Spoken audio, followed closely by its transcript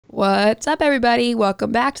What's up, everybody?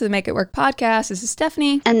 Welcome back to the Make It Work podcast. This is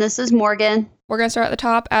Stephanie. And this is Morgan. We're going to start at the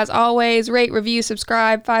top. As always, rate, review,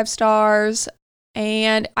 subscribe, 5 stars.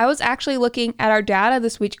 And I was actually looking at our data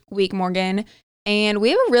this week, Morgan, and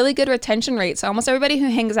we have a really good retention rate. So almost everybody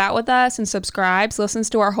who hangs out with us and subscribes listens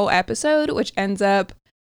to our whole episode, which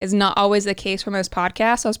is not always the case for most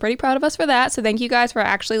podcasts. So I was pretty proud of us for that. So thank you guys for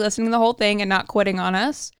actually listening to the whole thing and not quitting on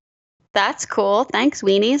us. That's cool. Thanks,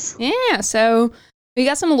 weenies. Yeah, so we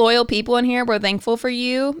got some loyal people in here. We're thankful for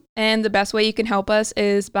you. And the best way you can help us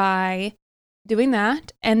is by doing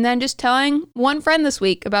that. And then just telling one friend this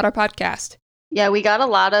week about our podcast. Yeah, we got a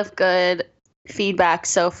lot of good feedback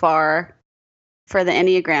so far for the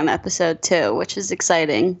Enneagram episode too, which is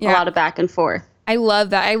exciting. Yeah. A lot of back and forth. I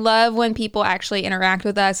love that. I love when people actually interact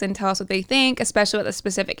with us and tell us what they think, especially with the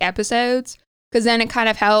specific episodes. Because then it kind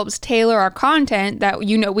of helps tailor our content that,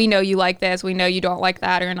 we know you like this, we know you don't like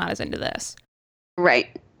that, or you're not as into this.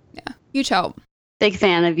 Right. Yeah. Huge help. Big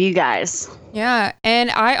fan of you guys. Yeah.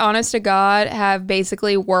 And I, honest to God, have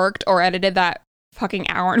basically worked or edited that fucking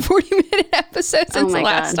hour and 40-minute episode since the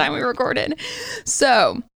last time we recorded.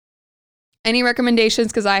 So, any recommendations?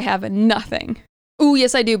 Because I have nothing. Oh,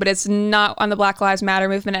 yes, I do, but it's not on the Black Lives Matter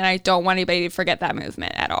movement, and I don't want anybody to forget that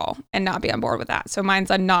movement at all and not be on board with that. So mine's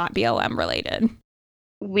not BLM related.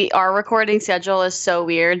 Our recording schedule is so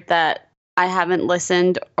weird that I haven't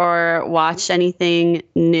listened or watched anything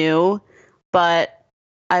new, but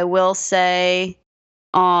I will say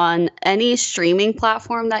on any streaming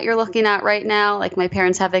platform that you're looking at right now, like my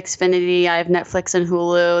parents have Xfinity, I have Netflix and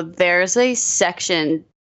Hulu, there's a section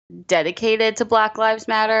dedicated to Black Lives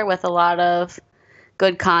Matter with a lot of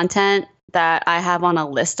good content that I have on a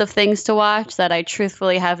list of things to watch that I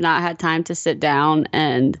truthfully have not had time to sit down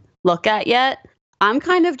and look at yet. I'm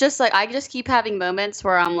kind of just like, I just keep having moments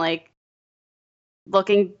where I'm like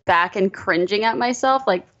looking back and cringing at myself,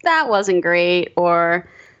 like that wasn't great. Or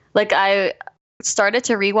like I started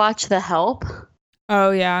to rewatch The Help.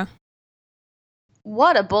 Oh, yeah.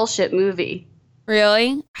 What a bullshit movie.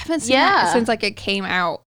 Really? I haven't seen that since like it came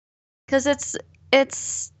out. Because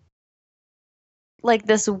it's like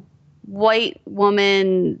this white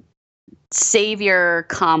woman savior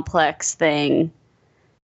complex thing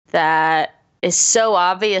that is so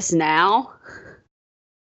obvious now.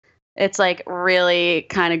 It's like really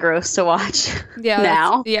kind of gross to watch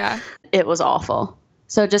now. Yeah. It was awful.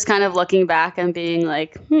 So just kind of looking back and being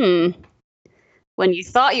like, when you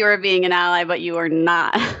thought you were being an ally, but you were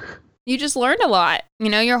not. You just learned a lot.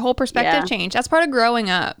 Your whole perspective changed. That's part of growing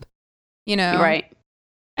up, Right.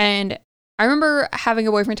 And I remember having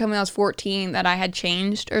a boyfriend tell me when I was 14 that I had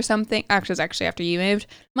changed or something. Actually, it was actually after you moved.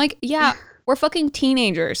 I'm like, yeah, we're fucking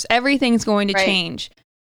teenagers. Everything's going to change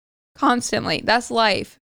constantly. That's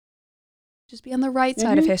life. Just be on the right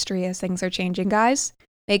side of history as things are changing, guys.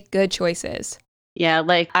 Make good choices. Yeah,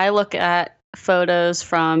 like I look at photos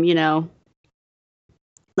from,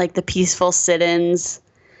 like the peaceful sit-ins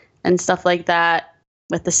and stuff like that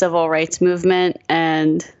with the civil rights movement,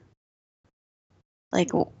 and like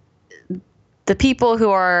the people who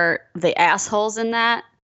are the assholes in that,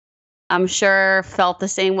 I'm sure felt the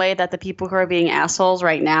same way that the people who are being assholes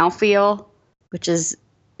right now feel, which is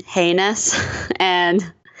heinous.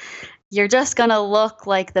 And you're just going to look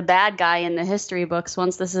like the bad guy in the history books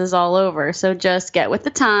once this is all over. So just get with the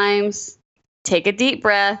times, take a deep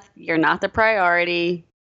breath. You're not the priority.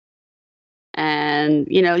 And,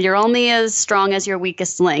 you're only as strong as your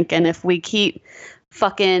weakest link. And if we keep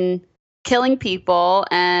fucking killing people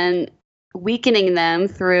and weakening them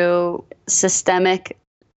through systemic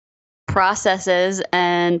processes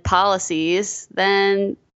and policies,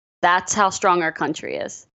 then that's how strong our country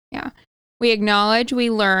is. Yeah. We acknowledge, we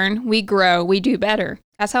learn, we grow, we do better.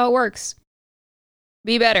 That's how it works.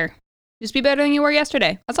 Be better. Just be better than you were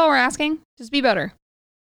yesterday. That's all we're asking. Just be better.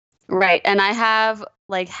 Right. And I have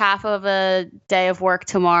like half of a day of work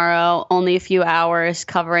tomorrow, only a few hours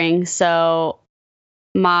covering. So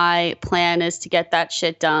my plan is to get that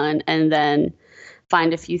shit done and then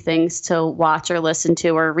find a few things to watch or listen to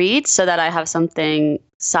or read so that I have something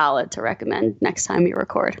solid to recommend next time we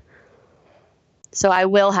record. So I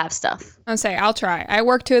will have stuff. I'll try. I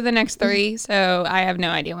work 2 of the next 3, so I have no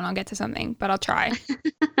idea when I'll get to something, but I'll try.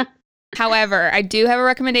 However, I do have a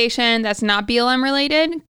recommendation that's not BLM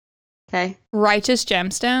related. Okay. Righteous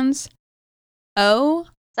Gemstones. Oh.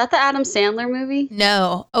 Is that the Adam Sandler movie?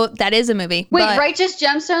 No. Oh, that is a movie. Wait, Righteous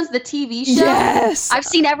Gemstones, the TV show? Yes. I've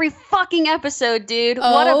seen every fucking episode, dude.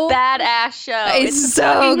 What a badass show. It's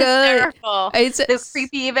so good. Hysterical. It's the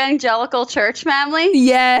creepy evangelical church family?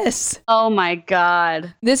 Yes. Oh my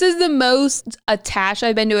God. This is the most attached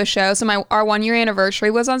I've been to a show. So our 1-year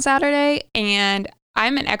anniversary was on Saturday, and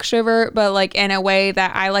I'm an extrovert, but like in a way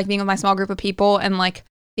that I like being with my small group of people and like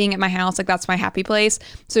being at my house. Like that's my happy place.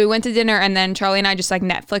 So we went to dinner and then Charlie and I just like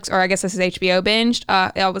Netflix, or I guess this is HBO binged.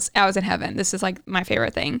 I was in heaven. This is like my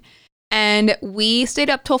favorite thing. And we stayed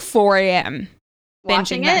up till 4 a.m.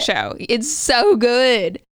 Watching binging that show. It's so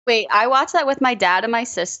good. Wait, I watched that with my dad and my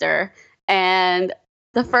sister, and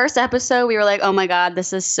the first episode we were like, oh my God,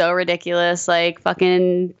 this is so ridiculous. Like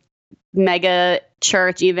fucking mega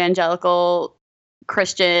church evangelical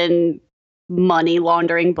Christian money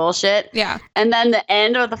laundering bullshit. Yeah. And then the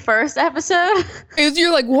end of the first episode,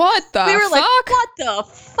 you're like, what the we were fuck? like, what the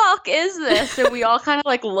fuck is this? And we all kind of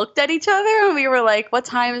like looked at each other and we were like, what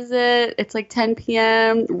time is it? It's like 10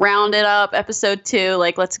 p.m. Round it up, episode 2.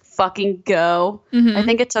 Like, let's fucking go. Mhm. I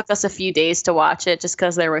think it took us a few days to watch it just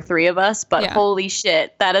because there were 3 of us. But holy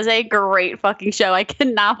shit, that is a great fucking show. I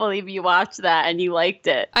cannot believe you watched that and you liked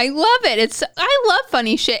it. I love it. I love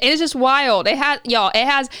funny shit. It's just wild. It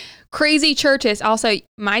has crazy churches. Also,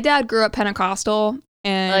 my dad grew up Pentecostal,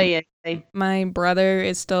 and my brother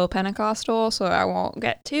is still Pentecostal, so I won't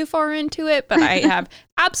get too far into it, but I have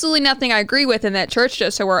absolutely nothing I agree with in that church,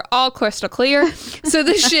 just so we're all crystal clear. So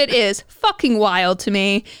this shit is fucking wild to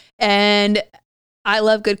me, and I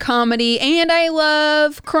love good comedy, and I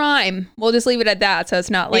love crime. We'll just leave it at that, so it's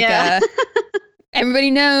not like everybody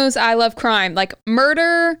knows I love crime. Like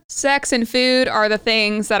murder, sex, and food are the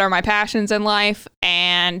things that are my passions in life,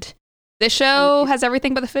 and this show has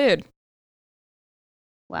everything but the food.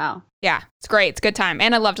 Wow. Yeah, it's great. It's a good time.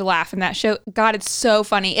 And I love to laugh in that show. God, it's so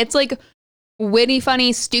funny. It's like witty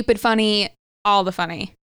funny, stupid funny, all the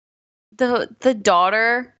funny. The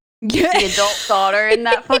daughter, the adult daughter in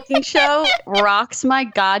that fucking show rocks my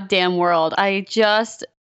goddamn world. I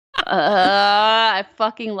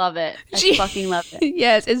fucking love it. I fucking love it.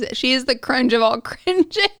 Yes, she is the cringe of all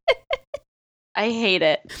cringes. I hate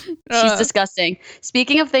it. She's disgusting.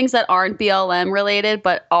 Speaking of things that aren't BLM related,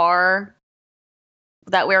 but are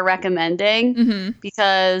that we're recommending,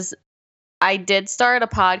 because I did start a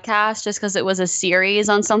podcast just because it was a series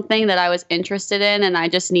on something that I was interested in, and I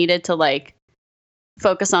just needed to like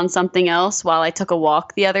focus on something else while I took a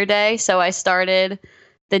walk the other day. So I started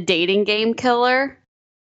The Dating Game Killer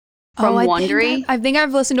from Wondery. I think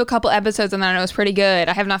I've listened to a couple episodes and I know it was pretty good.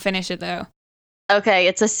 I have not finished it though. Okay,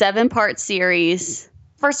 it's a 7-part series.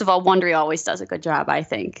 First of all, Wondery always does a good job, I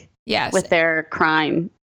think. Yes. With their crime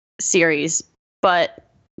series. But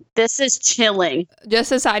this is chilling.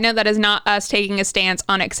 Just a side note, that is not us taking a stance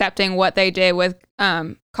on accepting what they did with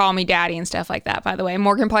Call Me Daddy and stuff like that, by the way.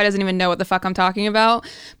 Morgan probably doesn't even know what the fuck I'm talking about.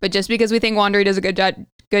 But just because we think Wondery does a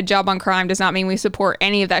good job on crime does not mean we support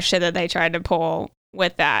any of that shit that they tried to pull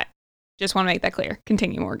with that. Just want to make that clear.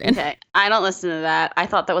 Continue, Morgan. Okay. I don't listen to that. I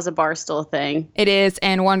thought that was a Barstool thing. It is,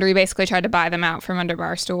 and Wondery basically tried to buy them out from under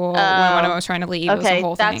Barstool when one of them was trying to leave. Okay, it was the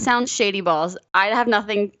whole that thing. Sounds shady balls. I have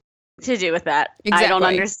nothing to do with that. Exactly. I don't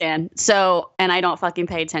understand. So, and I don't fucking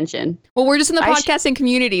pay attention. Well, we're just in the podcasting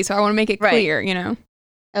community, so I want to make it clear, you know?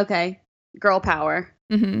 Okay. Girl power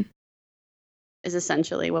is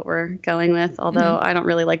essentially what we're going with, although I don't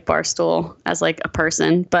really like Barstool as like a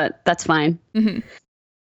person, but that's fine.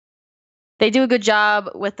 They do a good job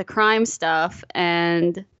with the crime stuff,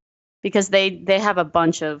 and because they have a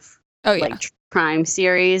bunch of like crime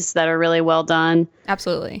series that are really well done.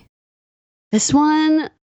 Absolutely. This one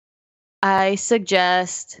I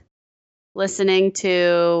suggest listening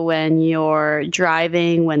to when you're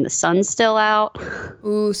driving when the sun's still out.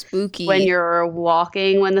 Ooh, spooky. When you're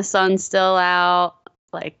walking when the sun's still out,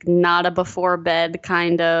 like not a before bed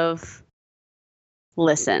kind of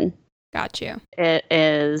listen. Got you. It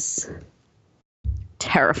is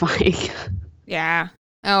terrifying. Yeah.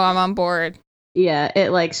 Oh, I'm on board. Yeah,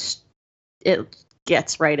 it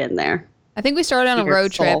gets right in there. I think we started on a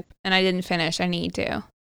road trip and I didn't finish. I need to.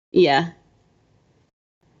 Yeah.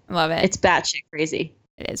 I love it. It's batshit crazy.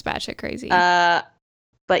 It is batshit crazy.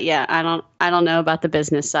 But yeah, I don't know about the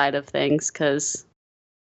business side of things because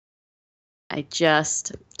I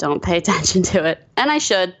just don't pay attention to it. And I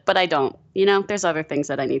should, but I don't. You know, there's other things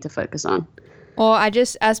that I need to focus on. Well,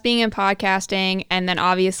 us being in podcasting, and then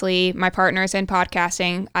obviously my partners in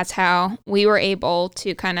podcasting, that's how we were able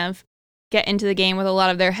to kind of get into the game with a lot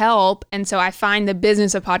of their help. And so I find the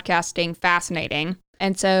business of podcasting fascinating.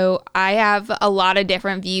 And so I have a lot of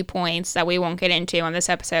different viewpoints that we won't get into on this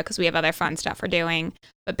episode because we have other fun stuff we're doing.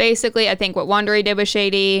 But basically, I think what Wondery did was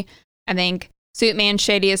shady. I think Suitman's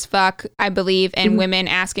shady as fuck. I believe in women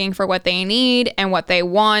asking for what they need and what they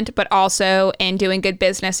want, but also in doing good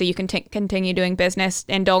business so you can continue doing business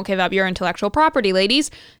and don't give up your intellectual property, ladies.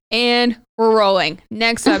 And we're rolling.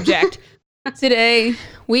 Next subject. Today,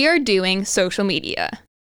 we are doing social media.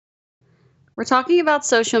 We're talking about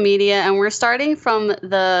social media, and we're starting from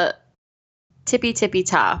the tippy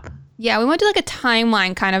top. Yeah, we want to do like a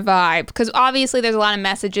timeline kind of vibe because obviously there's a lot of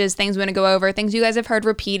messages, things we want to go over, things you guys have heard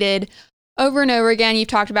repeated over and over again. You've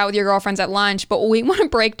talked about with your girlfriends at lunch, but we want to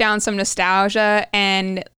break down some nostalgia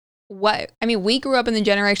and we grew up in the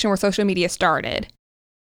generation where social media started.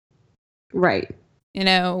 Right. You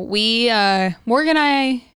know, Morgan and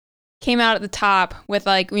I came out at the top with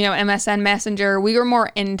MSN Messenger. We were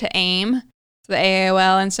more into AIM, the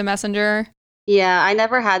AOL Instant Messenger. Yeah, I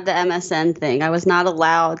never had the MSN thing. I was not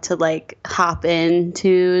allowed to hop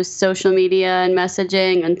into social media and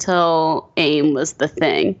messaging until AIM was the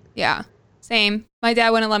thing. Yeah, same. My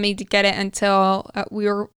dad wouldn't let me get it until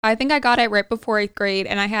I think I got it right before 8th grade,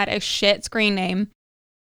 and I had a shit screen name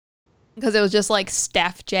because it was just like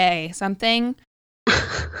Steph J something.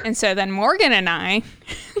 And so then Morgan and I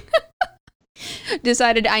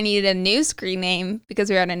decided I needed a new screen name because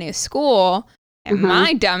we were at a new school. And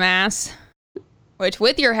my dumbass, which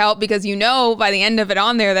with your help, because by the end of it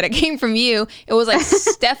on there that it came from you, it was like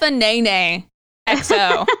Stefanene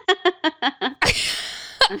XO.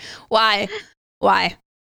 Why?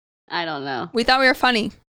 I don't know. We thought we were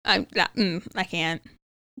funny. I can't.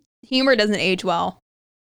 Humor doesn't age well.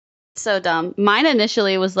 So dumb. Mine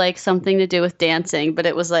initially was something to do with dancing, but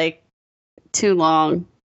it was too long.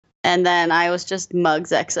 And then I was just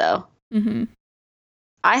Muggs XO. Mm-hmm.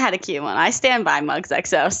 I had a cute one. I stand by Muggs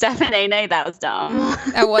XO. Stefanene, that was dumb.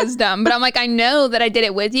 That was dumb. But I'm I know that I did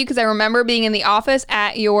it with you because I remember being in the office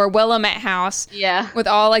at your Willamette house. Yeah. With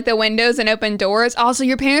all the windows and open doors. Also,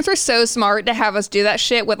 your parents were so smart to have us do that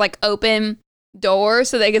shit with open doors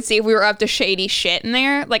so they could see if we were up to shady shit in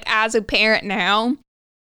there. As a parent now,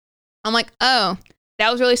 I'm oh,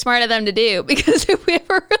 that was really smart of them to do because if we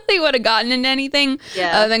ever really would have gotten into anything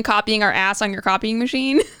other than copying our ass on your copying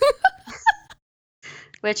machine.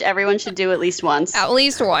 Which everyone should do at least once. At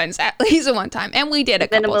least one time. And we did a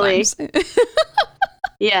couple times.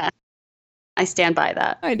 Yeah. I stand by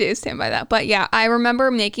that. I do stand by that. But yeah, I remember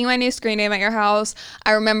making my new screen name at your house.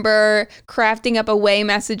 I remember crafting up away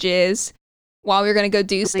messages while we were going to go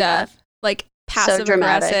do stuff. Passive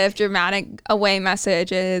aggressive, dramatic away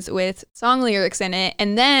messages with song lyrics in it.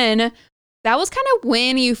 And then that was kind of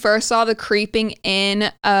when you first saw the creeping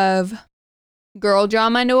in of girl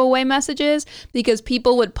drama into away messages because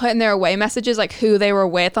people would put in their away messages who they were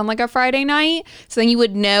with on a Friday night. So then you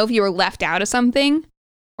would know if you were left out of something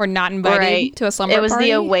or not invited to a slumber party. It was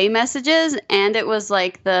the away messages and it was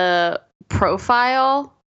the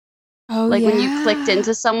profile. Oh, when you clicked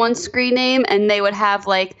into someone's screen name and they would have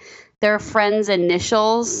their friend's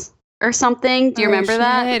initials or something. Do you remember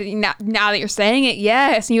that? Now that you're saying it,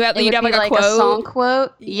 yes. You'd have a quote. A song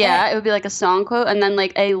quote. Yeah, it would be a song quote and then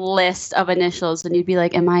a list of initials. And you'd be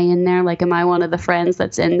am I in there? Am I one of the friends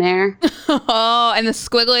that's in there? Oh, and the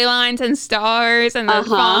squiggly lines and stars and the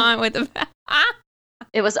font with the...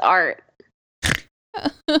 It was art.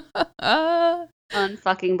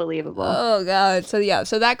 Unfucking believable. Oh, God.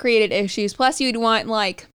 So that created issues. Plus, you'd want,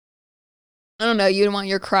 I don't know, you'd want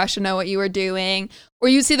your crush to know what you were doing. Or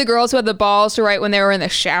you'd see the girls who had the balls to write when they were in the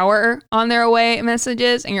shower on their away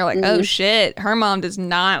messages. And you're oh, shit, her mom does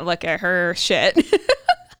not look at her shit.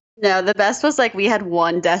 No, the best was we had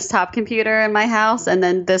one desktop computer in my house. And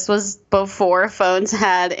then this was before phones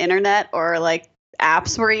had internet or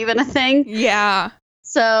apps were even a thing. Yeah.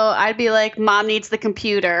 So I'd be Mom needs the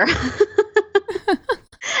computer.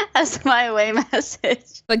 As my away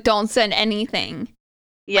message. Don't send anything.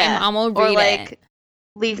 Yeah. My mom will read it.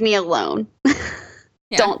 Leave me alone.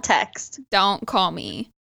 Yeah. Don't text. Don't call me.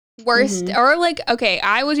 Worst, or okay,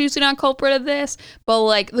 I was usually not culprit of this,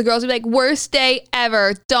 but the girls would be worst day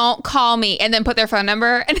ever, don't call me, and then put their phone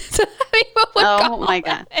number, and people would oh my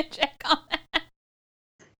God. And check on that.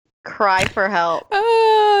 Cry for help.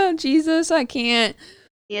 Oh, Jesus, I can't.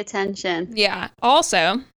 The attention. Yeah.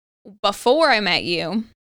 Also, before I met you,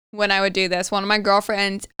 when I would do this, one of my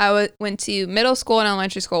girlfriends I went to middle school and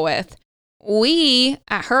elementary school with, we,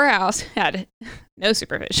 at her house, had no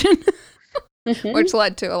supervision, which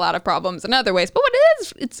led to a lot of problems in other ways. But what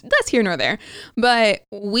it is, that's here nor there. But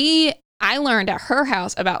I learned at her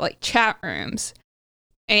house about chat rooms.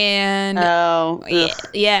 And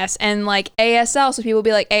yes, and ASL, so people would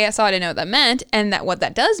be ASL, I didn't know what that meant. And what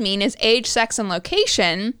that does mean is age, sex, and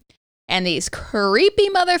location. And these creepy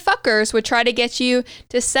motherfuckers would try to get you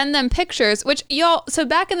to send them pictures, which so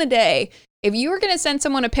back in the day, if you were going to send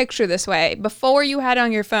someone a picture this way, before you had it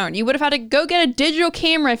on your phone, you would have had to go get a digital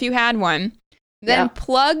camera if you had one, then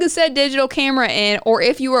plug said digital camera in, or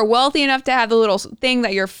if you were wealthy enough to have the little thing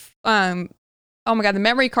that your, oh my God, the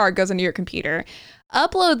memory card goes into your computer,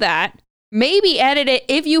 upload that, maybe edit it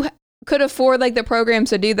if you could afford like the programs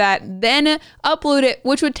to do that, then upload it,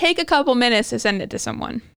 which would take a couple minutes to send it to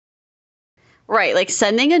someone. Right. Like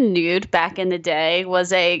sending a nude back in the day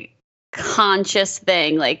was a conscious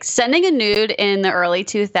thing. Like sending a nude in the early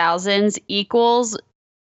 2000s equals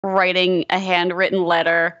writing a handwritten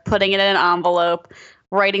letter, putting it in an envelope,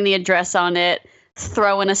 writing the address on it,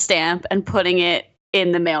 throwing a stamp, and putting it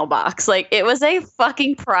in the mailbox. Like it was a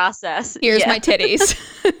fucking process. Here's my titties.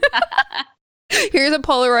 Here's a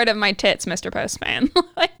Polaroid of my tits, Mr. Postman.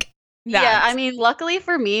 Like that. Yeah, I mean, luckily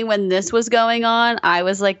for me, when this was going on, I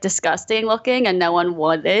was like disgusting looking and no one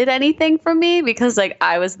wanted anything from me because like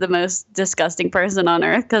I was the most disgusting person on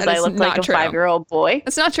earth because I looked like a 5-year-old boy.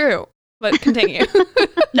 That's not true, but continue.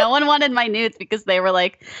 No one wanted my nudes because they were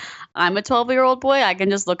like, I'm a 12-year-old boy. I can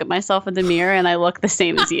just look at myself in the mirror and I look the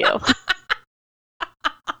same as you.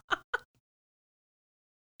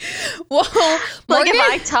 Well, like if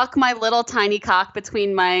I tuck my little tiny cock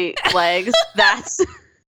between my legs, that's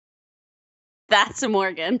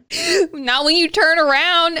Morgan. Not when you turn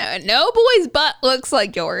around. No boy's butt looks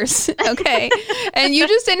like yours. Okay. And you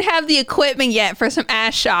just didn't have the equipment yet for some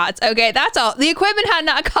ass shots. Okay. That's all. The equipment had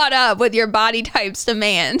not caught up with your body type's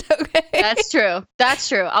demand. Okay. That's true. That's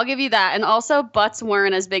true. I'll give you that. And also, butts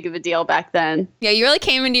weren't as big of a deal back then. Yeah. You really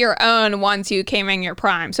came into your own once you came in your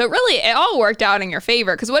prime. So it all worked out in your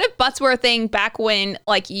favor. Because what if butts were a thing back when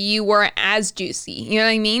like you weren't as juicy? You know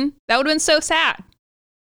what I mean? That would have been so sad.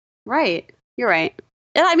 Right. You're right.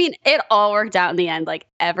 I mean, it all worked out in the end. Like,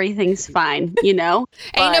 everything's fine, you know?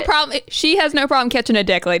 Ain't no problem. She has no problem catching a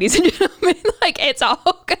dick, ladies and gentlemen. Like, it's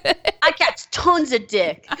all good. I catch tons of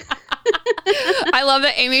dick. I love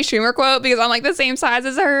the Amy Schumer quote because I'm like the same size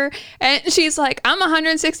as her. And she's like, I'm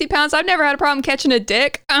 160 pounds. I've never had a problem catching a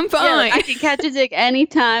dick. I'm fine. Yeah, I can catch a dick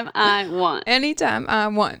anytime I want. Anytime I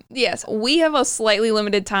want. Yes, we have a slightly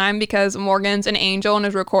limited time because Morgan's an angel and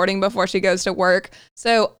is recording before she goes to work.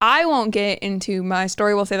 So I won't get into my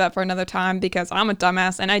story. We'll say that for another time because I'm a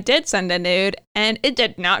dumbass and I did send a nude and it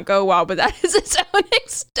did not go well, but that is its own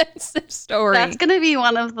extensive story. That's going to be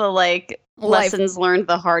one of the lessons learned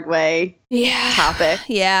the hard way topic.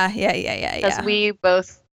 Yeah. Because we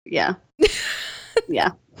both, yeah.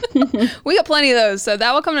 We got plenty of those, so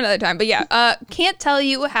that will come another time. But yeah, can't tell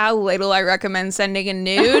you how little I recommend sending a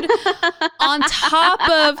nude. On top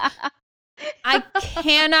of, I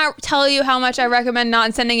cannot tell you how much I recommend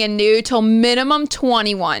not sending a nude till minimum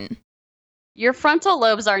 21. Your frontal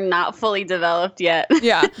lobes are not fully developed yet.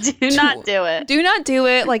 Yeah. Do not do it. Do not do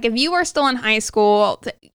it. Like, if you are still in high school,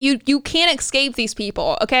 you can't escape these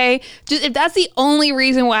people, okay? Just if that's the only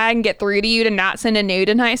reason why I can get through to you to not send a nude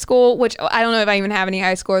in high school, which I don't know if I even have any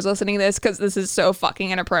high schoolers listening to this because this is so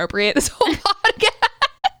fucking inappropriate, this whole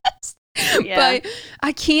podcast. Yeah. But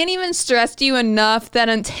I can't even stress to you enough that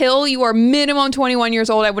until you are minimum 21 years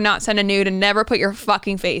old, I would not send a nude and never put your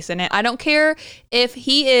fucking face in it. I don't care if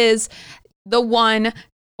he is the one,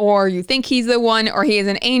 or you think he's the one, or he is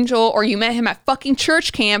an angel, or you met him at fucking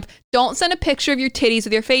church camp. Don't send a picture of your titties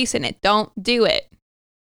with your face in it. Don't do it.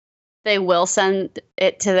 They will send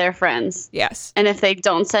it to their friends. Yes. And if they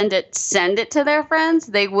don't send it to their friends,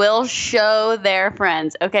 they will show their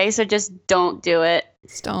friends. Okay, so just don't do it.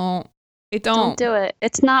 Just don't. Don't do it.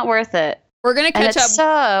 It's not worth it. We're going to catch up. It's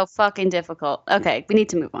so fucking difficult. Okay, we need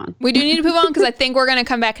to move on. We do need to move on because I think we're going to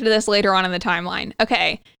come back to this later on in the timeline.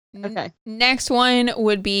 Okay. Next one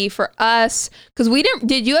would be for us because we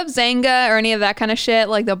did you have Zanga or any of that kind of shit,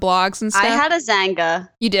 like the blogs and stuff? I had a Zanga.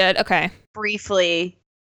 You did? Okay. Briefly.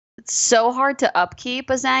 It's so hard to upkeep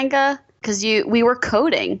a Zanga because we were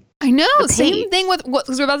coding. I know. Same thing with what,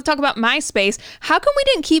 because we're about to talk about MySpace. How come we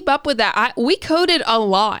didn't keep up with that? We coded a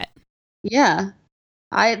lot. Yeah.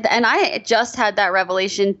 I just had that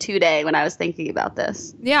revelation today when I was thinking about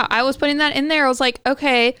this. Yeah, I was putting that in there. I was like,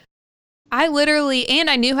 okay, I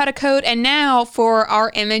knew how to code. And now for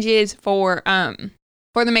our images for the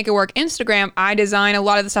Make It Work Instagram, I design a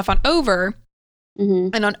lot of the stuff on Over. Mm-hmm.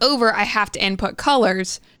 And on Over, I have to input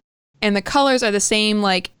colors. And the colors are the same,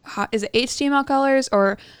 like, is it HTML colors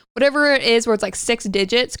or whatever it is where it's like 6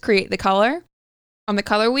 digits create the color on the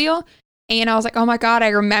color wheel. And I was like, oh my God, I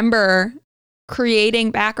remember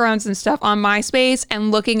creating backgrounds and stuff on MySpace and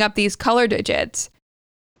looking up these color digits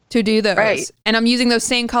to do those. Right. And I'm using those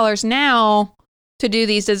same colors now to do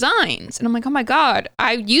these designs. And I'm like, oh my God,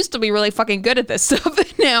 I used to be really fucking good at this stuff.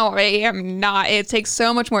 And now I am not. It takes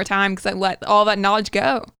so much more time because I let all that knowledge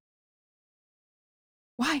go.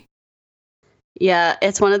 Why? Yeah,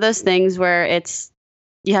 it's one of those things where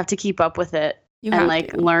you have to keep up with it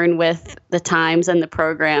and learn with the times and the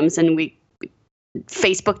programs. And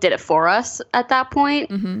Facebook did it for us at that point.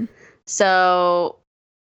 Mm-hmm. So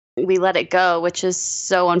we let it go, which is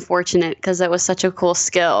so unfortunate because it was such a cool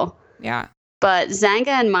skill. Yeah. But Xanga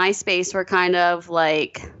and MySpace were kind of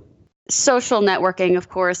like social networking, of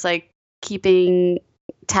course, like keeping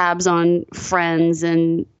tabs on friends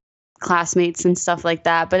and classmates and stuff like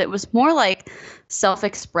that. But it was more like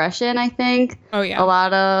self-expression, I think. Oh, yeah. A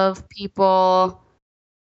lot of people,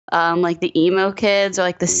 like the emo kids or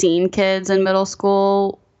like the scene kids in middle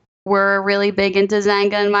school, were really big into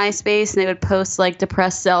Xanga and MySpace, and they would post like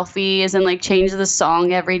depressed selfies and like change the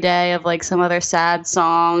song every day of like some other sad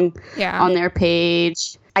song on their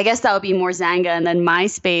page. I guess that would be more Xanga, and then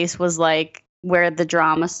MySpace was like where the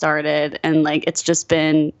drama started, and like it's just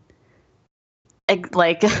been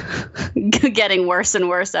like getting worse and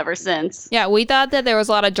worse ever since. Yeah, we thought that there was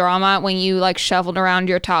a lot of drama when you like shuffled around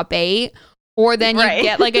your top 8. Or then you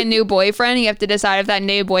get like a new boyfriend. You have to decide if that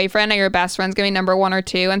new boyfriend or your best friend's going to be number 1 or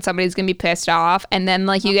 2, and somebody's going to be pissed off. And then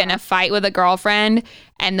like you get in a fight with a girlfriend,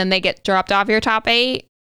 and then they get dropped off your top 8.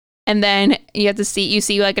 And then you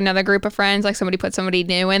see like another group of friends, like somebody put somebody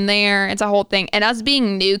new in there. It's a whole thing. And us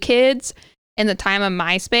being new kids in the time of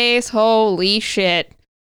MySpace, holy shit.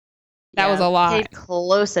 That was a lot. Paid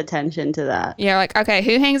close attention to that. Yeah, like, okay,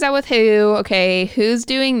 who hangs out with who? Okay, who's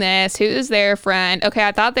doing this? Who's their friend? Okay,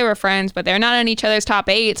 I thought they were friends, but they're not in each other's top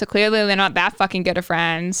 8, so clearly they're not that fucking good of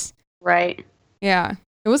friends. Right. Yeah,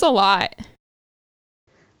 it was a lot.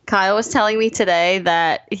 Kyle was telling me today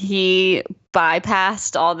that he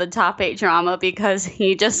bypassed all the top 8 drama because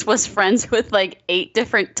he just was friends with like 8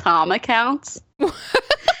 different Tom accounts.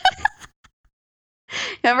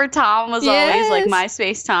 Remember Tom was always like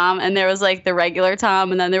MySpace Tom, and there was like the regular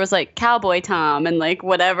Tom, and then there was like Cowboy Tom and like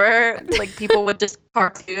whatever. Like people would just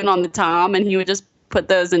cartoon on the Tom, and he would just put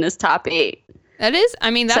those in his top 8. That is, I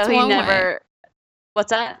mean, that's one way.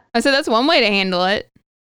 What's that? I said that's one way to handle it.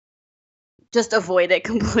 Just avoid it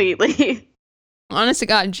completely. Honest to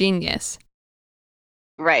God, genius.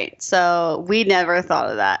 Right. So we never thought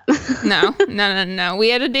of that. No. We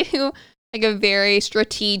had to do like a very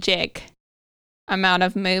strategic amount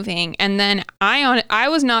of moving. And then I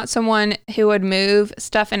was not someone who would move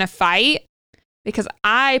stuff in a fight because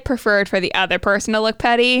I preferred for the other person to look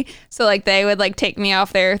petty. So like they would like take me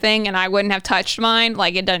off their thing and I wouldn't have touched mine.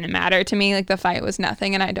 Like it doesn't matter to me. Like the fight was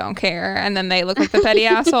nothing and I don't care. And then they look like the petty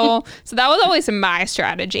asshole. So that was always my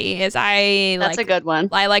strategy is that's a good one.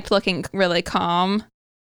 I liked looking really calm.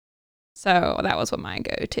 So that was what my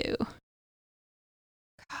go-to.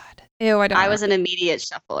 God. Ew, I was an immediate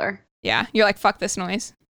shuffler. Yeah, you're like, fuck this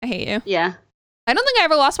noise. I hate you. Yeah. I don't think I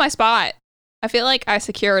ever lost my spot. I feel like I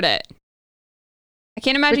secured it. I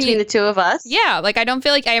can't imagine between the two of us. Yeah, like I don't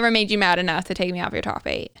feel like I ever made you mad enough to take me off your top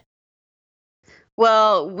 8.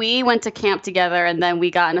 Well, we went to camp together and then we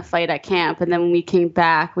got in a fight at camp, and then when we came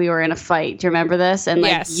back, we were in a fight. Do you remember this? And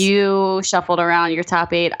like you shuffled around your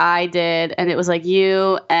top 8, I did, and it was like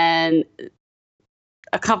you and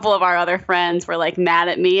a couple of our other friends were like mad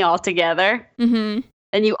at me all together. Mm-hmm.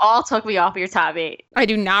 And you all took me off your top 8. I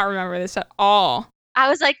do not remember this at all. I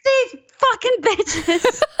was like, these fucking bitches.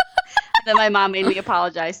 And then my mom made me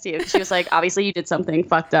apologize to you. She was like, obviously you did something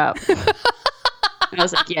fucked up. And I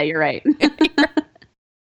was like, yeah, you're right.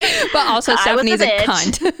 But also Stephanie's a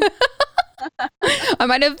cunt. I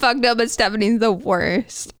might have fucked up, but Stephanie's the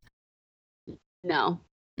worst. No.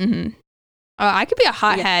 Mm-hmm. I could be a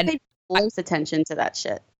hothead. I paid close attention to that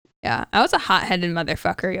shit. Yeah, I was a hot-headed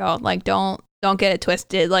motherfucker, y'all. Like, don't get it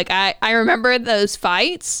twisted. Like, I remember those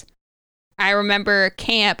fights. I remember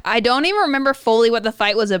camp. I don't even remember fully what the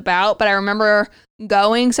fight was about, but I remember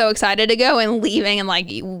going so excited to go and leaving and like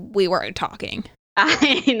we weren't talking.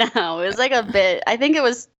 I know. It was like a bit, I think it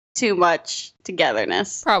was too much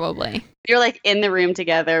togetherness. Probably. We were like in the room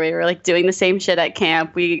together. We were like doing the same shit at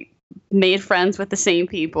camp. We made friends with the same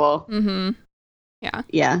people. Mm-hmm. Yeah.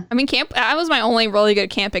 Yeah. I mean, that was my only really good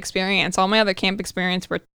camp experience. All my other camp experience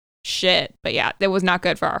were shit. But yeah, it was not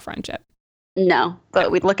good for our friendship. No, but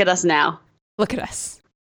we look at us now. Look at us.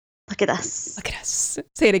 Look at us. Look at us.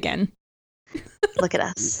 Say it again. Look at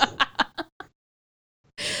us.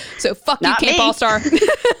 So fuck not you, Camp me. All-Star.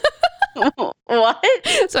 What?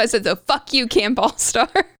 So I said, so fuck you, Camp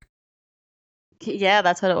All-Star. Yeah,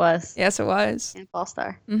 that's what it was. Yes, it was. Camp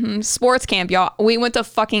All-Star. Mm-hmm. Sports camp, y'all. We went to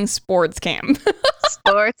fucking sports camp.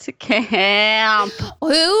 Sports camp.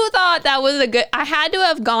 Who thought that was a good... I had to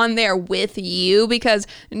have gone there with you because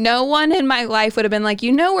no one in my life would have been like,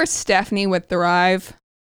 you know where Stephanie would thrive?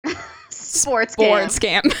 Sports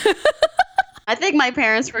camp. I think my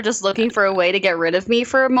parents were just looking for a way to get rid of me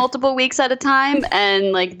for multiple weeks at a time.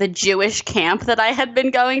 And like the Jewish camp that I had been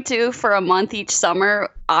going to for a month each summer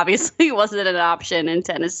obviously wasn't an option in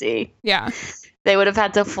Tennessee. Yeah. They would have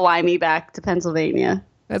had to fly me back to Pennsylvania.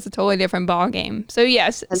 That's a totally different ball game. So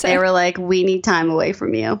yes. And they were like, we need time away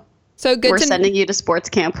from you. So good. We're sending you to sports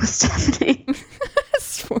camp with Stephanie.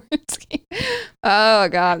 Sports camp. Oh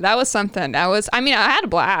God, that was something. I had a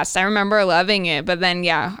blast. I remember loving it, but then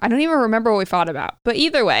yeah, I don't even remember what we fought about. But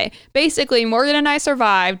either way, basically Morgan and I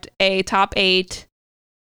survived a top 8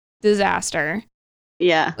 disaster.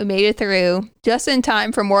 Yeah. We made it through just in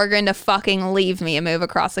time for Morgan to fucking leave me and move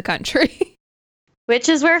across the country. Which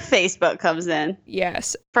is where Facebook comes in.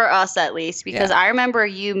 Yes. For us, at least. Because I remember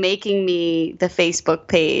you making me the Facebook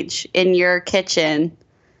page in your kitchen,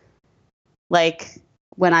 like,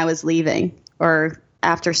 when I was leaving or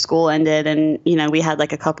after school ended and, we had,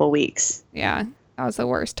 like, a couple weeks. Yeah. That was the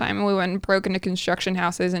worst time. We went and broke into construction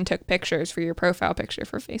houses and took pictures for your profile picture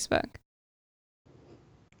for Facebook.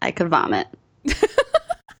 I could vomit.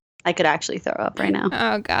 I could actually throw up right now.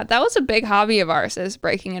 Oh, God. That was a big hobby of ours, is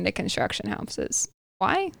breaking into construction houses.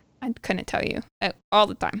 Why? I couldn't tell you. All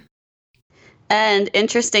the time. And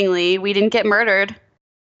interestingly, we didn't get murdered.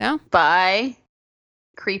 No. By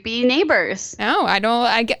creepy neighbors. No,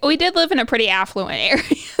 we did live in a pretty affluent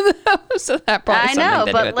area, though, so that probably I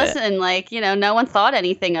know, but listen, no one thought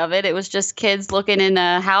anything of it. It was just kids looking in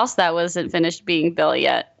a house that wasn't finished being built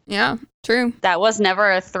yet. Yeah, true. That was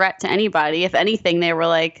never a threat to anybody. If anything, they were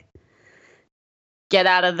like, get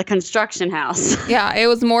out of the construction house. Yeah, it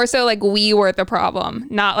was more so like we were the problem,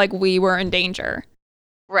 not like we were in danger.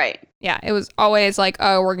 Right. Yeah, it was always like,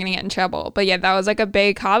 oh, we're going to get in trouble. But yeah, that was like a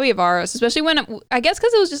big hobby of ours, especially when, I guess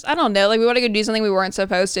because it was just, I don't know, like we wanted to do something we weren't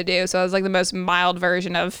supposed to do. So it was like the most mild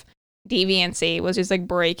version of deviancy, was just like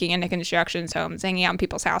breaking into construction homes, hanging out in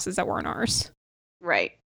people's houses that weren't ours.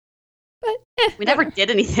 Right. But we never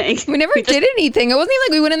did anything. We never did anything. It wasn't even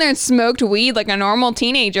like we went in there and smoked weed like a normal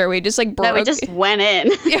teenager. We just like broke. No, we just went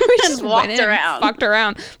in. Yeah, we just walked around. Fucked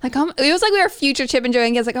around. Like it was like we were future Chip and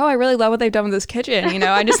Joanne kids. Like, oh, I really love what they've done with this kitchen.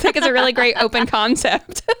 I just think it's a really great open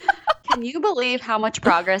concept. Can you believe how much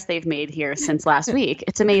progress they've made here since last week?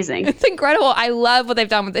 It's amazing. It's incredible. I love what they've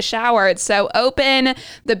done with the shower. It's so open.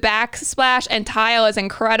 The backsplash and tile is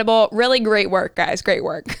incredible. Really great work, guys. Great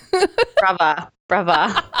work. Brava.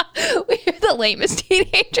 We're the lamest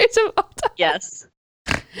teenagers of all time. Yes.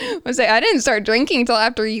 I didn't start drinking until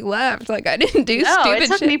after you left. Like, I didn't do stupid shit.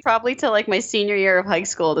 No, it took me probably till like my senior year of high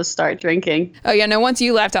school to start drinking. Oh, yeah. No, once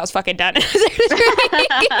you left, I was fucking done. I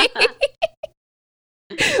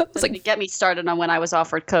was like, get me started on when I was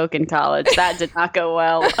offered Coke in college. That did not go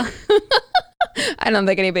well. I don't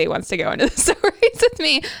think anybody wants to go into the stories with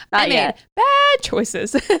me. I made bad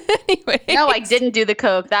choices. Anyway. No, I didn't do the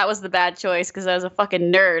Coke. That was the bad choice because I was a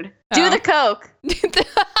fucking nerd. Do the Coke.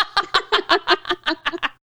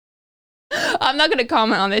 I'm not going to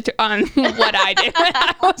comment on what I did when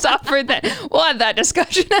I was offered that. We'll have that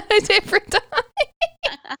discussion at a different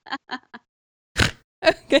time.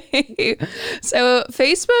 Okay. So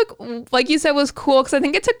Facebook, like you said, was cool because I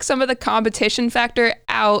think it took some of the competition factor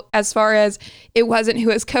out as far as it wasn't who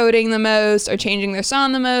was coding the most or changing their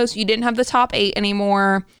song the most. You didn't have the top 8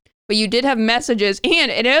 anymore, but you did have messages. And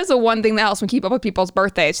it is the one thing that helps me keep up with people's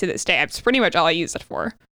birthdays to this day. It's pretty much all I use it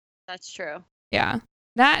for. That's true. Yeah.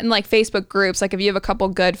 That and like Facebook groups, like if you have a couple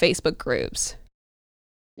good Facebook groups.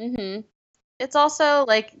 Mm-hmm. It's also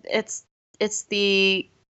like, it's the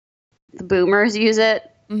boomers use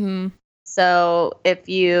it. Mm-hmm. So if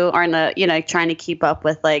you are trying to keep up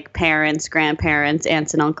with like parents, grandparents,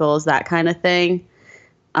 aunts and uncles, that kind of thing.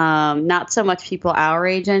 Not so much people our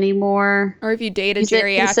age anymore. Or if you date a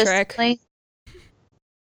geriatric.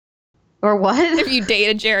 Or what? If you date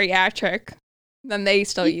a geriatric, then they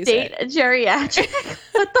still use it. Date a geriatric?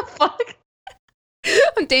 What the fuck?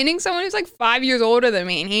 I'm dating someone who's like 5 years older than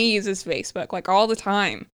me, and he uses Facebook like all the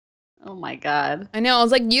time. Oh my God. I know. I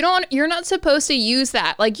was like, you're not supposed to use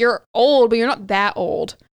that. Like, you're old, but you're not that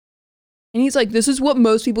old. And he's like, this is what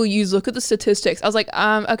most people use. Look at the statistics. I was like,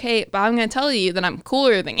 okay, but I'm going to tell you that I'm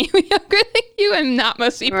cooler than you, younger than you, and not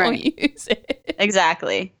most people use it.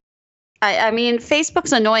 Exactly. I mean,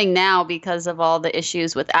 Facebook's annoying now because of all the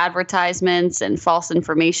issues with advertisements and false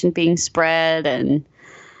information being spread. And,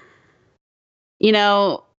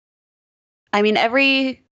 I mean,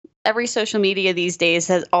 every social media these days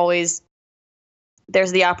there's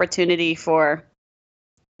the opportunity for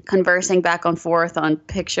conversing back and forth on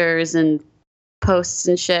pictures and posts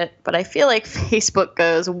and shit. But I feel like Facebook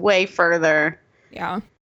goes way further. Yeah.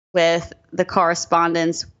 With the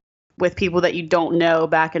correspondence with people that you don't know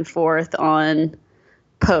back and forth on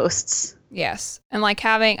posts. Yes. And like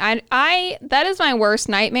having, that is my worst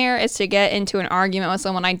nightmare, is to get into an argument with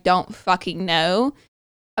someone I don't fucking know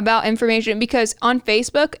about information. Because on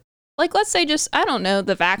Facebook, like, let's say just, I don't know,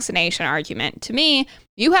 the vaccination argument. To me,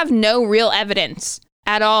 you have no real evidence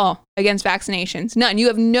at all against vaccinations. None. You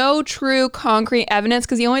have no true concrete evidence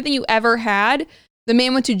because the only thing you ever had, the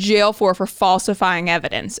man went to jail for falsifying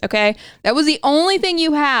evidence, okay? That was the only thing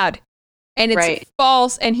you had. And it's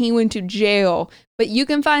false, and he went to jail. But you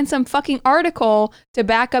can find some fucking article to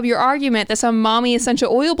back up your argument that some mommy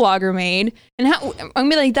essential oil blogger made. And I'm gonna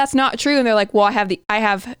be like, that's not true. And they're like, well, I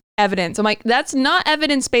have evidence. I'm like, that's not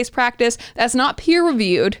evidence-based practice. That's not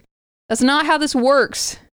peer-reviewed. That's not how this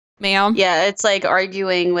works, ma'am. Yeah, it's like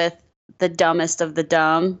arguing with the dumbest of the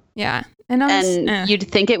dumb. Yeah. And you'd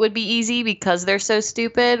think it would be easy because they're so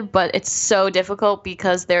stupid, but it's so difficult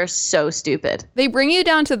because they're so stupid. They bring you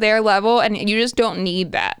down to their level, and you just don't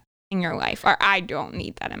need that in your life. Or I don't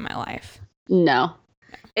need that in my life. No.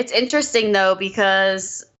 It's interesting, though,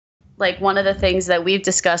 because like one of the things that we've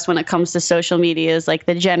discussed when it comes to social media is like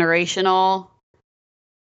the generational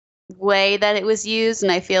way that it was used.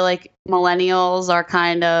 And I feel like millennials are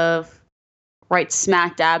kind of right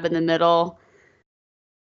smack dab in the middle.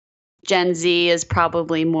 Gen Z is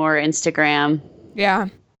probably more Instagram. Yeah.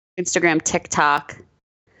 Instagram, TikTok.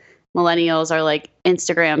 Millennials are like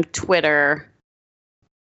Instagram, Twitter.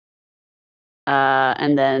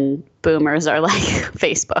 And then boomers are like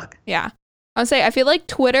Facebook. Yeah. I would say I feel like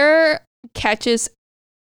Twitter catches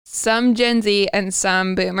some Gen Z and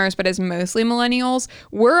some boomers, but it's mostly millennials.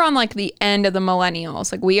 We're on like the end of the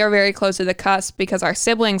millennials. Like we are very close to the cusp because our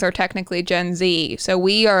siblings are technically Gen Z. So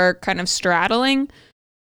we are kind of straddling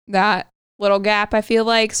that little gap, I feel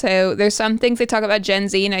like. So there's some things they talk about Gen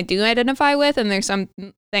Z and I do identify with, and there's some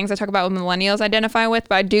things I talk about with millennials identify with,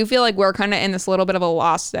 but I do feel like we're kind of in this little bit of a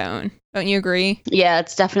lost zone. Don't you agree? Yeah,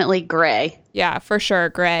 it's definitely gray. Yeah, for sure,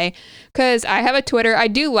 gray. Because I have a Twitter. I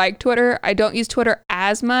do like Twitter. I don't use Twitter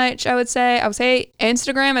as much, I would say. I would say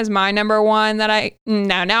Instagram is my number one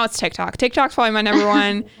now it's TikTok. TikTok's probably my number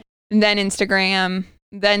one, and then Instagram,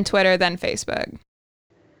 then Twitter, then Facebook.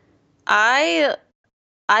 I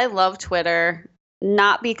love Twitter,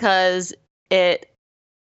 not because it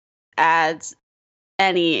adds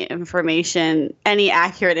any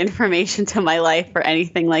accurate information to my life or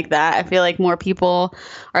anything like that. I feel like more people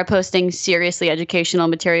are posting seriously educational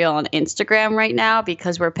material on Instagram right now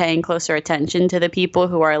because we're paying closer attention to the people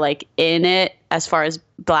who are like in it as far as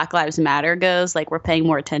Black Lives Matter goes. Like we're paying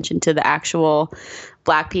more attention to the actual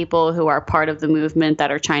Black people who are part of the movement that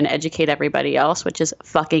are trying to educate everybody else, which is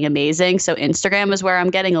fucking amazing. So Instagram is where I'm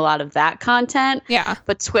getting a lot of that content. Yeah.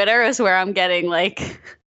 But Twitter is where I'm getting like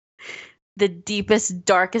the deepest,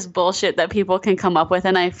 darkest bullshit that people can come up with,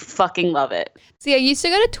 and I fucking love it. See, I used to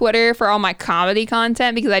go to Twitter for all my comedy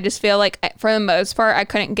content because I just feel like, for the most part, I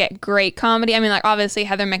couldn't get great comedy. I mean, like, obviously,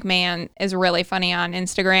 Heather McMahon is really funny on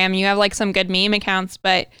Instagram. You have, like, some good meme accounts,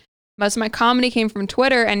 but most of my comedy came from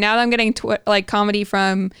Twitter, and now that I'm getting, comedy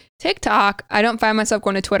from TikTok, I don't find myself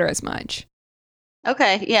going to Twitter as much.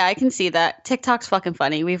 Okay, yeah, I can see that. TikTok's fucking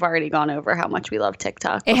funny. We've already gone over how much we love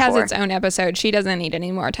TikTok before. It has its own episode. She doesn't need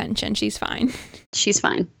any more attention. She's fine. She's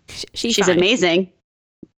fine. She's fine. Amazing.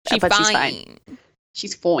 She's fine.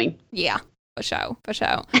 She's fine. Yeah, for sure.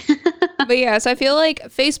 But yeah, so I feel like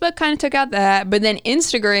Facebook kind of took out that, but then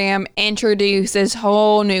Instagram introduced this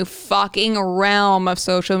whole new fucking realm of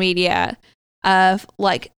social media of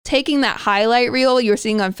like taking that highlight reel you were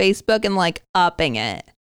seeing on Facebook and like upping it.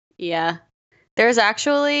 Yeah. There's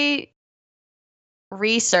actually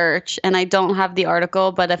research, and I don't have the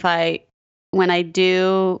article, but when I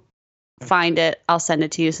do find it, I'll send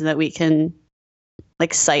it to you so that we can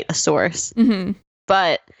like cite a source. Mm-hmm.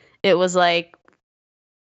 But it was like,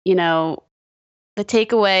 the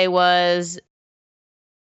takeaway was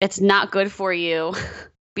it's not good for you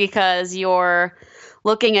because you're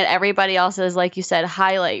looking at everybody else's, like you said,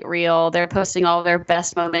 highlight reel. They're posting all their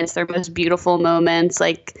best moments, their most beautiful moments,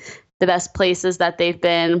 like the best places that they've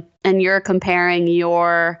been, and you're comparing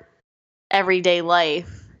your everyday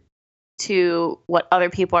life to what other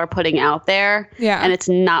people are putting out there. Yeah. And it's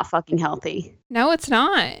not fucking healthy. No, it's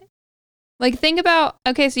not. Like, think about,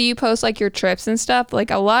 okay, so you post like your trips and stuff. Like,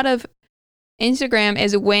 a lot of Instagram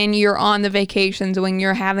is when you're on the vacations, when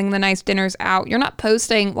you're having the nice dinners out. You're not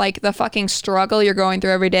posting like the fucking struggle you're going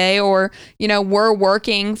through every day, or, we're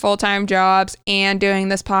working full-time jobs and doing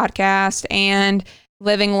this podcast and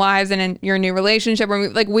living lives in your new relationship.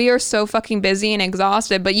 We are so fucking busy and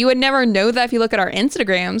exhausted, but you would never know that if you look at our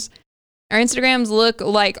Instagrams. Our Instagrams look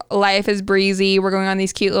like life is breezy. We're going on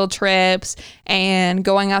these cute little trips and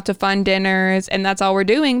going out to fun dinners, and that's all we're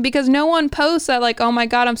doing because no one posts that like, oh my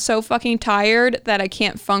God, I'm so fucking tired that I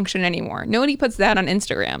can't function anymore. Nobody puts that on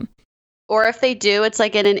Instagram. Or if they do, it's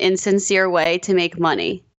like in an insincere way to make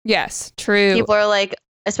money. Yes, true. People are like,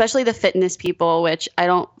 especially the fitness people, which I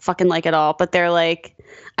don't fucking like at all, but they're like,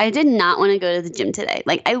 I did not want to go to the gym today.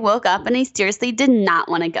 Like, I woke up and I seriously did not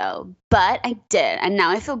want to go, but I did. And now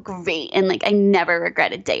I feel great. And like, I never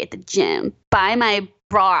regret a day at the gym. Buy my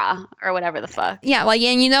bra or whatever the fuck. Yeah, well,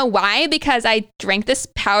 and you know why? Because I drank this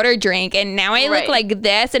powder drink and now I look like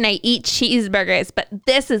this and I eat cheeseburgers, but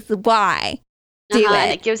this is why.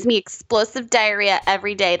 And it gives me explosive diarrhea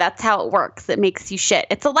every day. That's how it works. It makes you shit.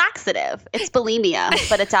 It's a laxative. It's bulimia,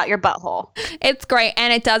 but it's out your butthole. It's great.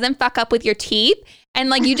 And it doesn't fuck up with your teeth. And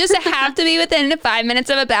like, you just have to be within 5 minutes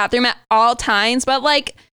of a bathroom at all times. But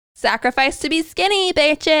like, sacrifice to be skinny,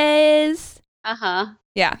 bitches.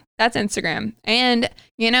 Yeah, that's Instagram. And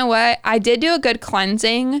you know what? I did do a good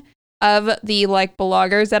cleansing of the like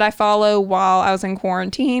bloggers that I follow while I was in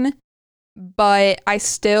quarantine. But I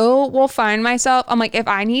still will find myself, I'm like, if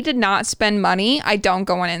I need to not spend money, I don't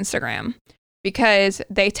go on Instagram because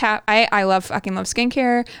I fucking love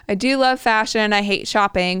skincare. I do love fashion. I hate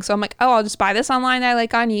shopping. So I'm like, oh, I'll just buy this online that I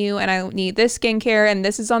like on you. And I need this skincare and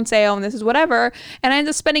this is on sale and this is whatever. And I end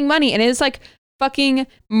up spending money. And it's like fucking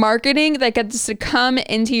marketing that gets to come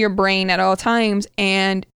into your brain at all times.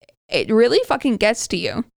 And it really fucking gets to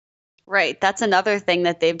you. Right. That's another thing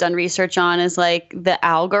that they've done research on is like the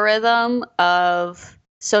algorithm of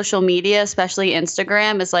social media, especially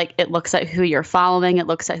Instagram, is like it looks at who you're following. It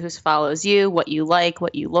looks at who follows you, what you like,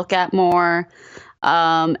 what you look at more.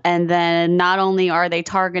 And then not only are they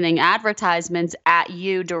targeting advertisements at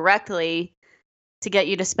you directly to get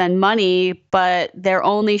you to spend money, but they're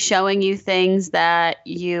only showing you things that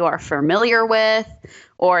you are familiar with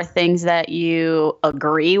or things that you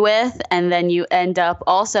agree with. And then you end up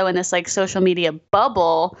also in this like social media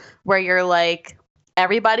bubble where you're like,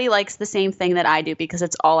 everybody likes the same thing that I do because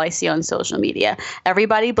it's all I see on social media.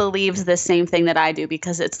 Everybody believes the same thing that I do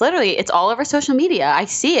because it's all over social media. I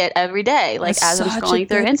see it every day, like That's as I'm scrolling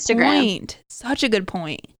through Instagram. Point. Such a good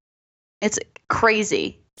point. It's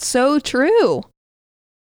crazy. So true.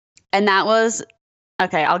 And that was,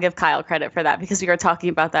 okay, I'll give Kyle credit for that because we were talking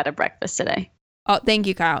about that at breakfast today. Oh, thank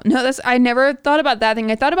you, Kyle. No, I never thought about that thing.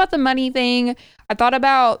 I thought about the money thing. I thought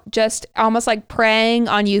about just almost like preying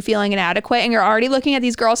on you feeling inadequate. And you're already looking at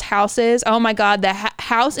these girls' houses. Oh my God, the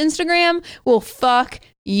house Instagram will fuck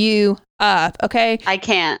you up. Okay. I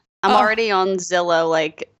can't. I'm already on Zillow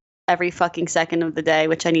like every fucking second of the day,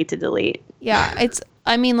 which I need to delete. Yeah,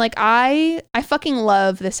 I fucking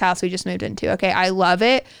love this house we just moved into. Okay, I love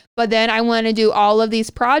it. But then I want to do all of these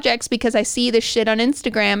projects because I see this shit on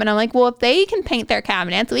Instagram and I'm like, well, if they can paint their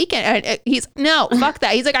cabinets, we can. No, fuck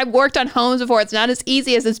that. He's like, I've worked on homes before. It's not as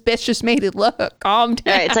easy as this bitch just made it look. Calm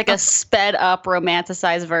down. Right, it's like a sped up,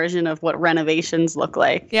 romanticized version of what renovations look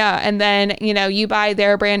like. Yeah, and then, you buy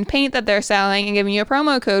their brand paint that they're selling and giving you a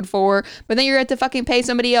promo code for, but then you're going to fucking pay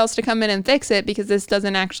somebody else to come in and fix it because this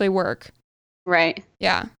doesn't actually work. Right.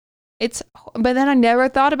 Yeah. But then I never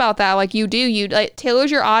thought about that. Like you do, you like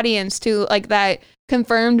tailors your audience to like that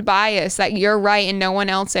confirmed bias that you're right and no one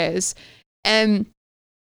else is. And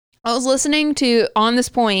I was listening to On This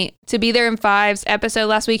Point, To Be There in Five's episode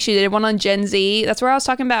last week. She did one on Gen Z. That's where I was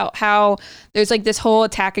talking about how there's like this whole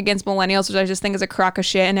attack against millennials, which I just think is a crock of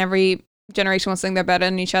shit. And every generation wants to think they're better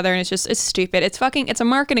than each other. And it's stupid. It's a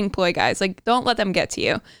marketing ploy, guys. Like, don't let them get to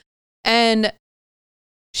you. And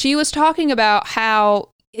she was talking about how,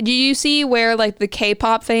 did you see where like the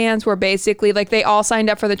K-pop fans were basically like they all signed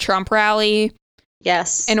up for the Trump rally?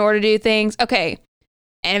 Yes. In order to do things. Okay.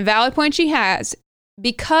 And a valid point she has,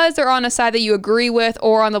 because they're on a side that you agree with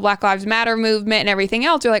or on the Black Lives Matter movement and everything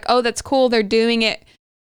else, you're like, oh, that's cool. They're doing it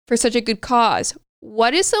for such a good cause.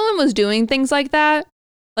 What if someone was doing things like that,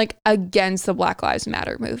 like against the Black Lives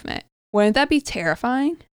Matter movement? Wouldn't that be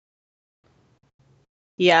terrifying?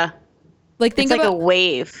 Yeah. Like think it's like a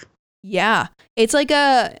wave. Yeah. It's like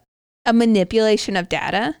a manipulation of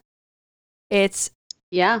data. It's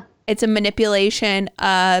a manipulation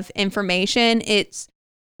of information. It's,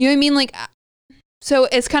 you know what I mean? Like, so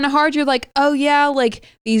it's kind of hard. You're like, oh yeah, like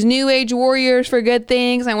these new age warriors for good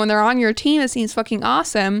things. And when they're on your team, it seems fucking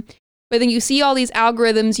awesome. But then you see all these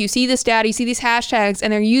algorithms, you see this data, you see these hashtags,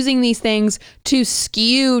 and they're using these things to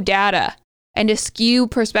skew data and to skew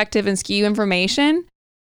perspective and skew information.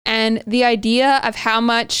 And the idea of how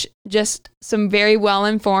much just some very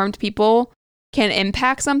well-informed people can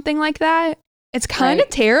impact something like that, it's kind of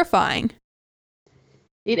terrifying.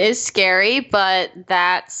 It is scary, but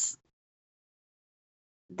that's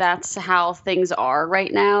how things are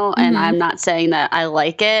right now. And I'm not saying that I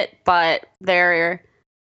like it, but they're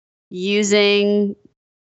using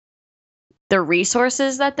the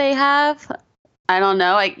resources that they have. I don't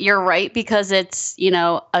know. You're right, because it's,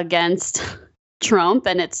 against Trump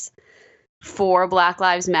and it's for Black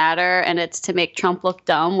Lives Matter and it's to make Trump look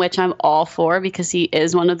dumb, which I'm all for because he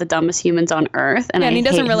is one of the dumbest humans on earth. And, and he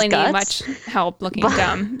doesn't really need much help looking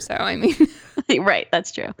dumb. So, I mean. Right,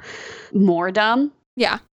 that's true. More dumb.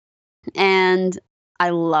 Yeah. And I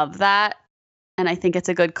love that. And I think it's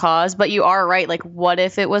a good cause. But you are right. Like, what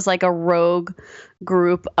if it was like a rogue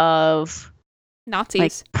group of Nazis?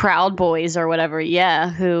 Like Proud Boys or whatever. Yeah.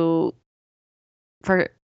 Who, I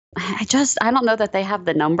don't know that they have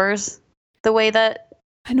the numbers the way that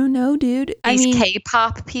I don't know, dude. These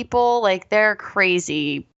K-pop people, like, they're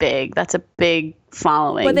crazy big. That's a big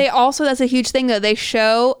following. But that's a huge thing, though. They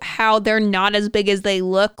show how they're not as big as they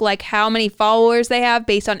look, like how many followers they have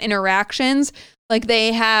based on interactions. Like,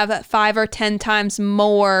 they have 5 or 10 times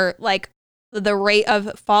more, like, the rate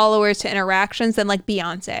of followers to interactions than, like,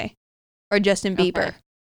 Beyonce or Justin Bieber. Okay.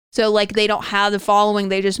 So, like, they don't have the following.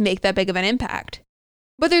 They just make that big of an impact.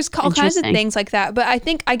 But there's all kinds of things like that. But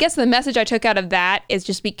I guess the message I took out of that is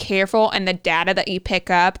just be careful in the data that you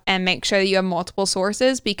pick up and make sure that you have multiple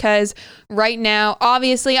sources, because right now,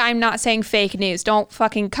 obviously, I'm not saying fake news. Don't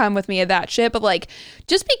fucking come with me of that shit. But like,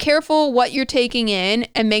 just be careful what you're taking in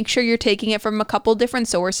and make sure you're taking it from a couple different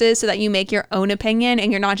sources so that you make your own opinion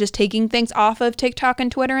and you're not just taking things off of TikTok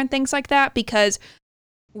and Twitter and things like that. Because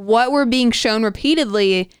what we're being shown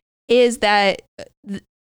repeatedly is that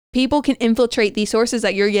people can infiltrate these sources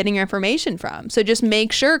that you're getting your information from. So just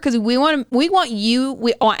make sure, because we want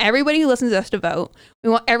everybody who listens to us to vote. We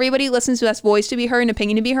want everybody who listens to us voice to be heard and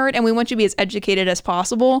opinion to be heard. And we want you to be as educated as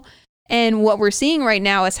possible. And what we're seeing right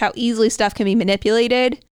now is how easily stuff can be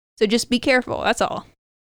manipulated. So just be careful. That's all.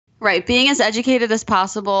 Right. Being as educated as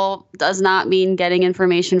possible does not mean getting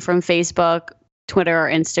information from Facebook, Twitter, or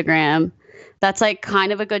Instagram. That's like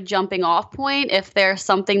kind of a good jumping off point if there's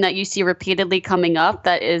something that you see repeatedly coming up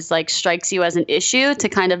that is like strikes you as an issue to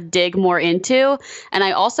kind of dig more into. And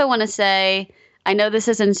I also want to say, I know this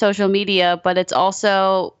is in social media, but it's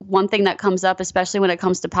also one thing that comes up, especially when it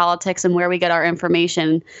comes to politics and where we get our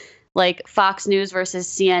information, like Fox News versus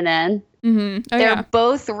CNN. Mm-hmm. They're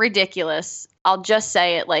both ridiculous. I'll just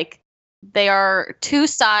say it, like, they are two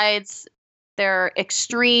sides. They're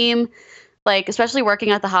extreme. Like, especially working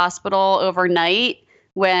at the hospital overnight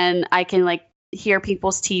when I can like hear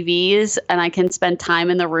people's TVs and I can spend time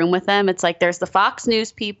in the room with them. It's like there's the Fox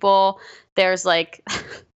News people, there's like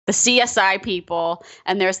the CSI people,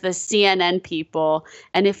 and there's the CNN people.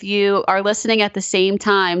 And if you are listening at the same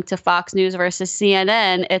time to Fox News versus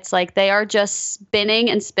CNN, it's like they are just spinning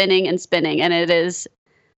and spinning and spinning. And it's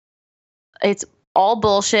all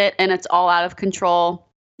bullshit and it's all out of control.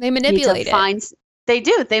 They manipulate it. They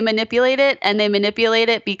do. They manipulate it, and they manipulate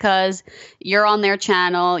it because you're on their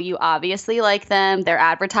channel. You obviously like them. Their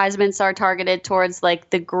advertisements are targeted towards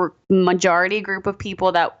like the majority group of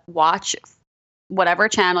people that watch whatever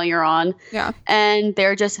channel you're on. Yeah. And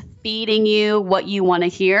they're just feeding you what you want to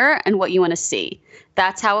hear and what you want to see.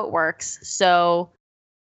 That's how it works. So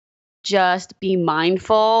just be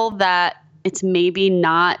mindful that it's maybe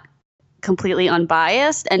not completely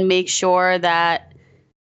unbiased, and make sure that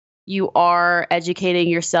you are educating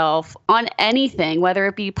yourself on anything, whether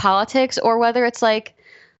it be politics or whether it's like,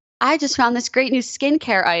 I just found this great new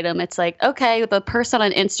skincare item. It's like, okay, the person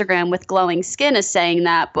on Instagram with glowing skin is saying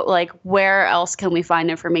that, but like, where else can we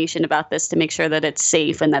find information about this to make sure that it's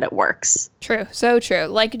safe and that it works? True. So true.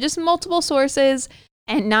 Like, just multiple sources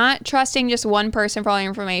and not trusting just one person for all your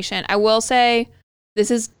information. I will say,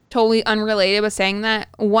 this is totally unrelated with saying that.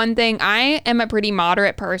 One thing, I am a pretty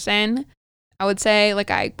moderate person. I would say,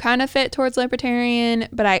 like, I kind of fit towards libertarian,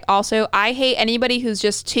 but I hate anybody who's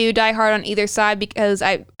just too diehard on either side because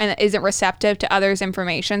and isn't receptive to others'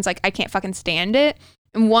 information. Like, I can't fucking stand it.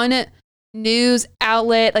 And one news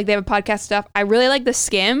outlet, like, they have a podcast stuff. I really like The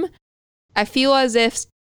Skim. I feel as if,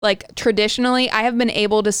 like, traditionally, I have been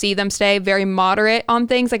able to see them stay very moderate on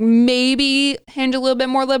things, like maybe hinge a little bit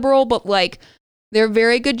more liberal, but like, they're a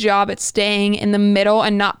very good job at staying in the middle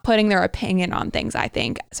and not putting their opinion on things, I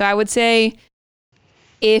think. So I would say,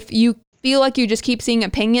 if you feel like you just keep seeing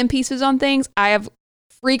opinion pieces on things, I have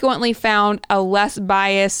frequently found a less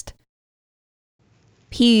biased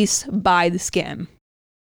piece by The Skim.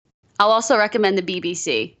 I'll also recommend the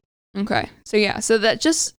BBC. Okay. So yeah, so that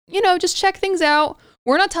just check things out.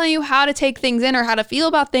 We're not telling you how to take things in or how to feel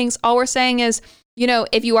about things. All we're saying is,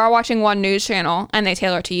 if you are watching one news channel and they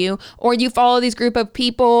tailor to you, or you follow these group of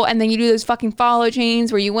people and then you do those fucking follow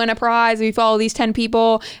chains where you win a prize or you follow these 10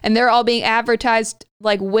 people and they're all being advertised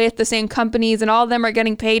like with the same companies and all of them are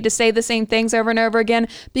getting paid to say the same things over and over again.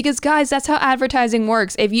 Because guys, that's how advertising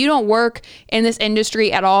works. If you don't work in this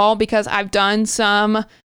industry at all, because I've done some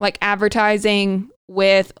like advertising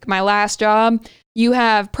with my last job. You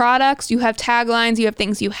have products, you have taglines, you have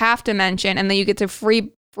things you have to mention, and then you get to freeball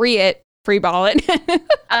it.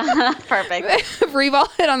 Perfect. Freeball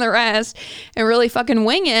it on the rest and really fucking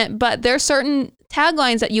wing it. But there's certain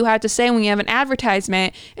taglines that you have to say when you have an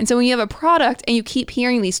advertisement. And so when you have a product and you keep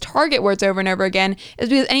hearing these target words over and over again, is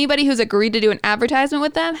because anybody who's agreed to do an advertisement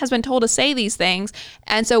with them has been told to say these things.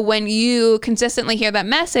 And so when you consistently hear that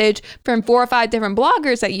message from 4 or 5 different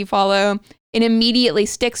bloggers that you follow, it immediately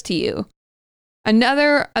sticks to you.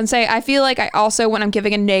 I feel like I also, when I'm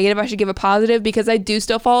giving a negative, I should give a positive, because I do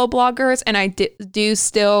still follow bloggers and I do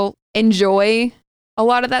still enjoy a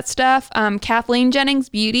lot of that stuff. Kathleen Jennings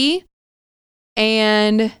Beauty,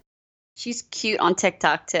 and she's cute on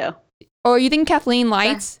TikTok too. Oh, you think Kathleen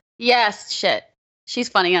Lights? Yes, shit. She's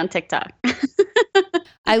funny on TikTok.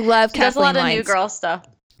 I love Kathleen Lights. She does a lot of new girl stuff.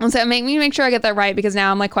 And so make sure I get that right, because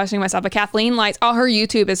now I'm like questioning myself. But Kathleen Lights, her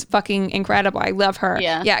YouTube is fucking incredible. I love her.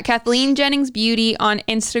 Yeah. Kathleen Jennings Beauty on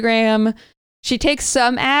Instagram. She takes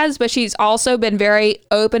some ads, but she's also been very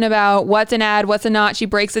open about what's an ad, what's a not. She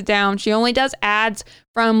breaks it down. She only does ads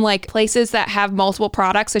from like places that have multiple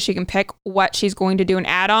products, so she can pick what she's going to do an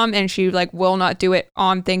ad on, and she like will not do it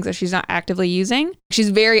on things that she's not actively using. She's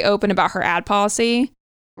very open about her ad policy.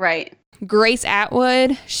 Right. Grace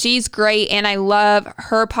Atwood, she's great, and I love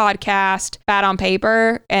her podcast, Bad on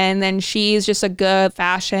Paper. And then she's just a good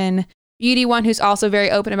fashion beauty one who's also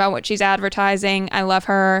very open about what she's advertising. I love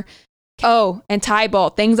her. Oh, and Ty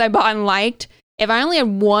Bolt, things I bought and liked. If I only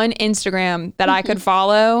had one Instagram that I could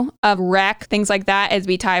follow of rec, things like that, it'd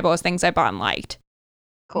be Ty Bolt's things I bought and liked.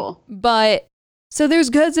 Cool. But so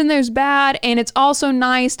there's goods and there's bad, and it's also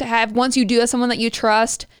nice to have, once you do have someone that you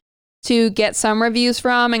trust, to get some reviews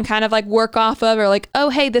from and kind of like work off of, or like, oh,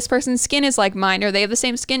 hey, this person's skin is like mine, or they have the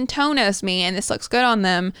same skin tone as me and this looks good on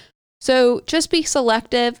them. So just be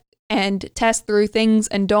selective and test through things,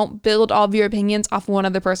 and don't build all of your opinions off one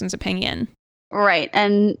other person's opinion. Right.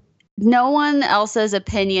 And no one else's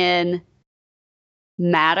opinion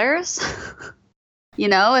matters. You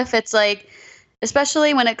know, if it's like,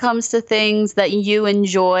 especially when it comes to things that you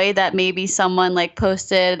enjoy, that maybe someone like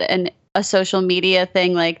posted a social media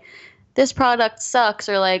thing like, this product sucks,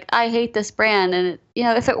 or like, I hate this brand. And, you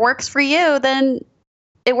know, if it works for you, then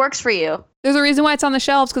it works for you. There's a reason why it's on the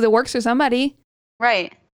shelves, because it works for somebody.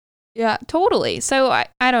 Right. Yeah, totally. So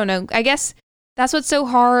I don't know. I guess that's what's so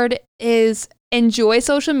hard is enjoy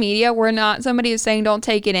social media. We're not somebody who's saying don't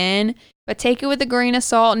take it in, but take it with a grain of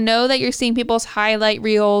salt. Know that you're seeing people's highlight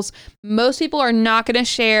reels. Most people are not going to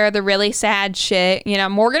share the really sad shit. You know,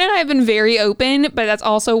 Morgan and I have been very open, but that's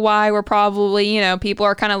also why we're probably, you know, people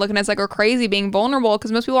are kind of looking at us like we're crazy being vulnerable,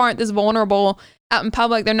 because most people aren't this vulnerable out in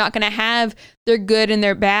public. They're not going to have their good and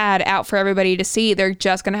their bad out for everybody to see. They're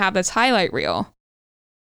just going to have this highlight reel.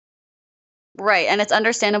 Right. And it's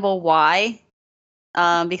understandable why,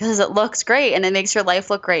 because it looks great and it makes your life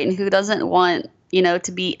look great. And who doesn't want, you know,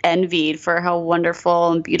 to be envied for how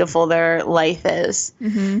wonderful and beautiful their life is?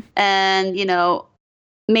 Mm-hmm. And, you know,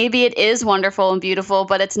 maybe it is wonderful and beautiful,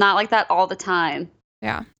 but it's not like that all the time.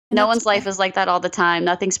 Yeah. No one's life is like that all the time.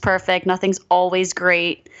 Nothing's perfect. Nothing's always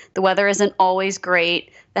great. The weather isn't always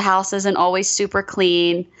great. The house isn't always super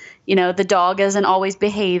clean. You know, the dog isn't always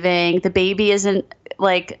behaving. The baby isn't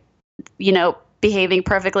like, you know, behaving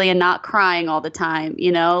perfectly and not crying all the time.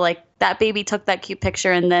 You know, like that baby took that cute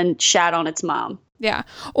picture and then shat on its mom. Yeah.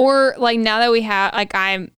 Or like now that we have, like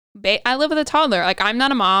I live with a toddler. Like I'm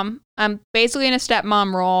not a mom. I'm basically in a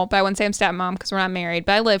stepmom role, but I wouldn't say I'm stepmom because we're not married,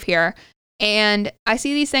 but I live here. And I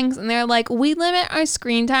see these things and they're like, we limit our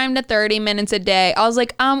screen time to 30 minutes a day. I was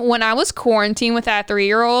like, when I was quarantined with that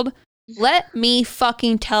 3-year-old, let me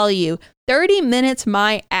fucking tell you, 30 minutes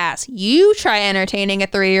my ass. You try entertaining a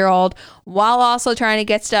 3-year-old while also trying to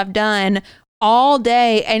get stuff done all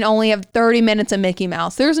day and only have 30 minutes of Mickey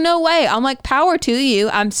Mouse. There's no way. I'm like, power to you.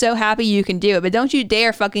 I'm so happy you can do it, but don't you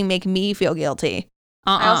dare fucking make me feel guilty.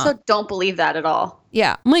 I also don't believe that at all.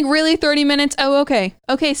 Yeah. I'm like, really? 30 minutes? Oh, okay.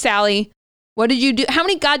 Okay, Sally. What did you do? How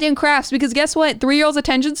many goddamn crafts? Because guess what? 3-year-old's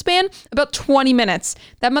attention span? About 20 minutes.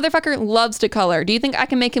 That motherfucker loves to color. Do you think I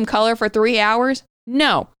can make him color for 3 hours?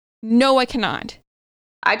 No. No, I cannot.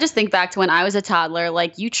 I just think back to when I was a toddler,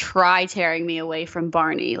 like, you try tearing me away from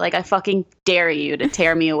Barney. Like, I fucking dare you to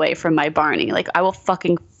tear me away from my Barney. Like, I will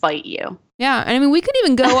fucking fight you. Yeah. And I mean, we could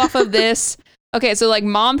even go off of this. Okay, so like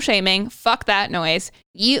mom shaming, fuck that noise.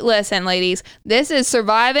 You listen, ladies, this is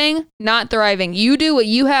surviving, not thriving. You do what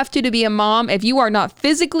you have to be a mom. If you are not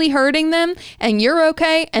physically hurting them and you're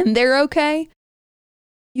okay and they're okay,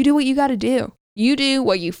 you do what you got to do. You do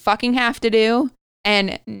what you fucking have to do,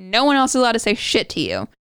 and no one else is allowed to say shit to you.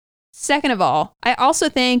 Second of all, I also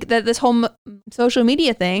think that this whole social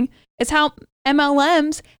media thing is how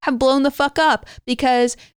MLMs have blown the fuck up,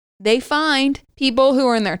 because they find people who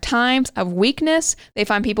are in their times of weakness. They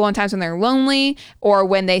find people in times when they're lonely or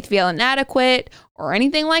when they feel inadequate or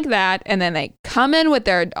anything like that. And then they come in with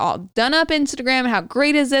their all done up Instagram. How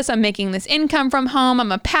great is this? I'm making this income from home.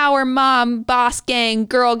 I'm a power mom, boss gang,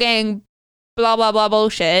 girl gang, blah, blah, blah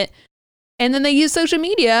bullshit. And then they use social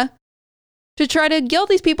media to try to guilt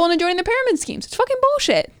these people into joining the pyramid schemes. It's fucking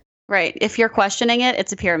bullshit. Right. If you're questioning it,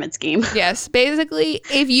 it's a pyramid scheme. Yes. Basically,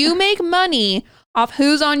 if you make money off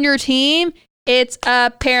who's on your team, it's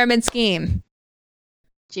a pyramid scheme.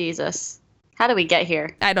 Jesus. How do we get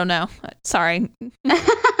here? I don't know. Sorry.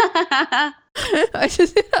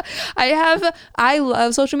 I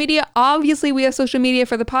love social media. Obviously, we have social media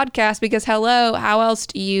for the podcast because hello, how else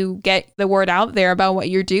do you get the word out there about what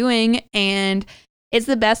you're doing? And it's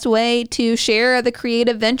the best way to share the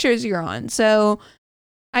creative ventures you're on. So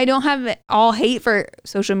I don't have all hate for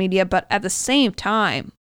social media, but at the same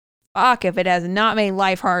time, fuck if it has not made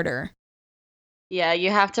life harder. Yeah, you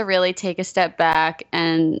have to really take a step back,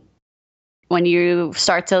 and when you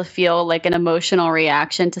start to feel like an emotional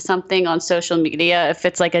reaction to something on social media, if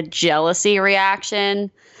it's like a jealousy reaction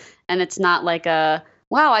and it's not like a,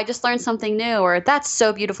 wow, I just learned something new, or that's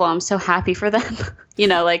so beautiful, I'm so happy for them.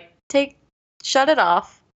 Like shut it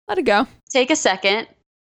off. Let it go. Take a second.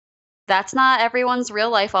 That's not everyone's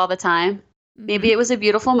real life all the time. Maybe it was a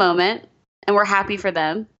beautiful moment and we're happy for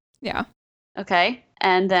them. Yeah. Okay.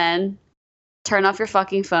 And then turn off your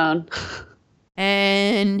fucking phone.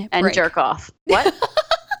 And jerk off. What?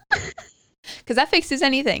 Because that fixes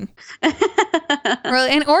anything.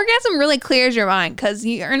 Really, and orgasm really clears your mind because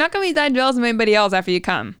you're not going to be that jealous of anybody else after you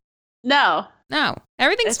come. No.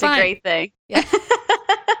 Everything's fine. It's a great thing. Yeah.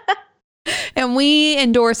 And we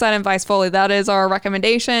endorse that advice fully. That is our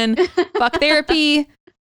recommendation. Fuck therapy.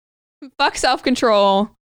 Fuck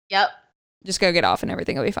self-control. Yep. Just go get off and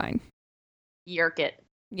everything will be fine. Yerk it.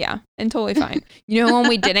 Yeah, and totally fine. You know one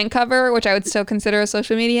we didn't cover, which I would still consider a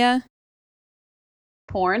social media?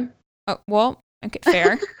 Porn? Oh, well, okay,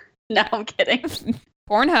 fair. No, I'm kidding.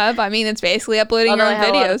 Pornhub, I mean, it's basically uploading your own videos.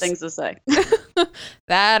 A lot of things to say.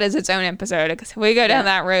 That is its own episode, because if we go down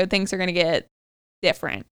that road, things are going to get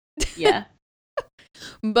different. Yeah.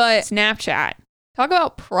 But Snapchat, talk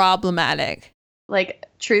about problematic. Like,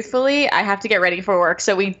 truthfully, I have to get ready for work,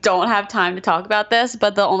 so we don't have time to talk about this.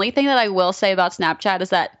 But the only thing that I will say about Snapchat is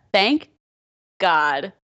that thank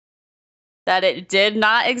God that it did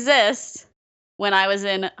not exist when I was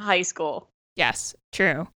in high school. Yes,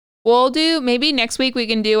 true. We'll do, maybe next week we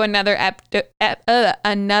can do another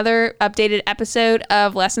another updated episode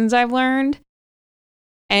of lessons I've learned.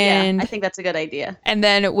 And yeah, I think that's a good idea. And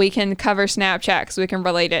then we can cover Snapchat so we can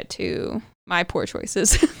relate it to my poor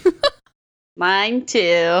choices. Mine too.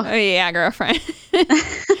 Oh, yeah, girlfriend.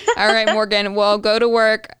 All right, Morgan, well, go to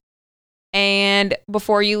work. And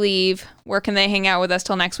before you leave, where can they hang out with us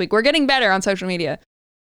till next week? We're getting better on social media.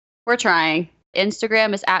 We're trying.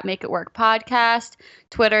 Instagram is @MakeItWorkPodcast.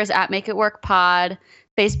 Twitter is @MakeItWorkPod.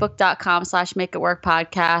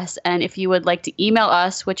 Facebook.com/MakeItWorkPodcast. And if you would like to email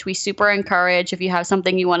us, which we super encourage, if you have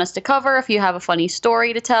something you want us to cover, if you have a funny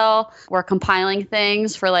story to tell, we're compiling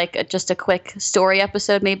things for just a quick story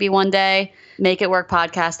episode maybe one day,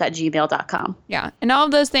 makeitworkpodcast@gmail.com. Yeah. And all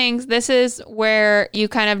of those things, this is where you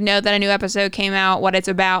kind of know that a new episode came out, what it's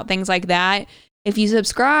about, things like that. If you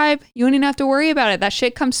subscribe, you don't even have to worry about it. That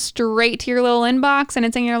shit comes straight to your little inbox and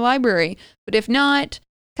it's in your library. But if not,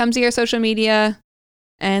 come to your social media.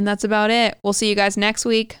 And that's about it. We'll see you guys next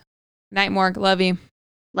week. Night, Morg. Love you.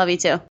 Love you too.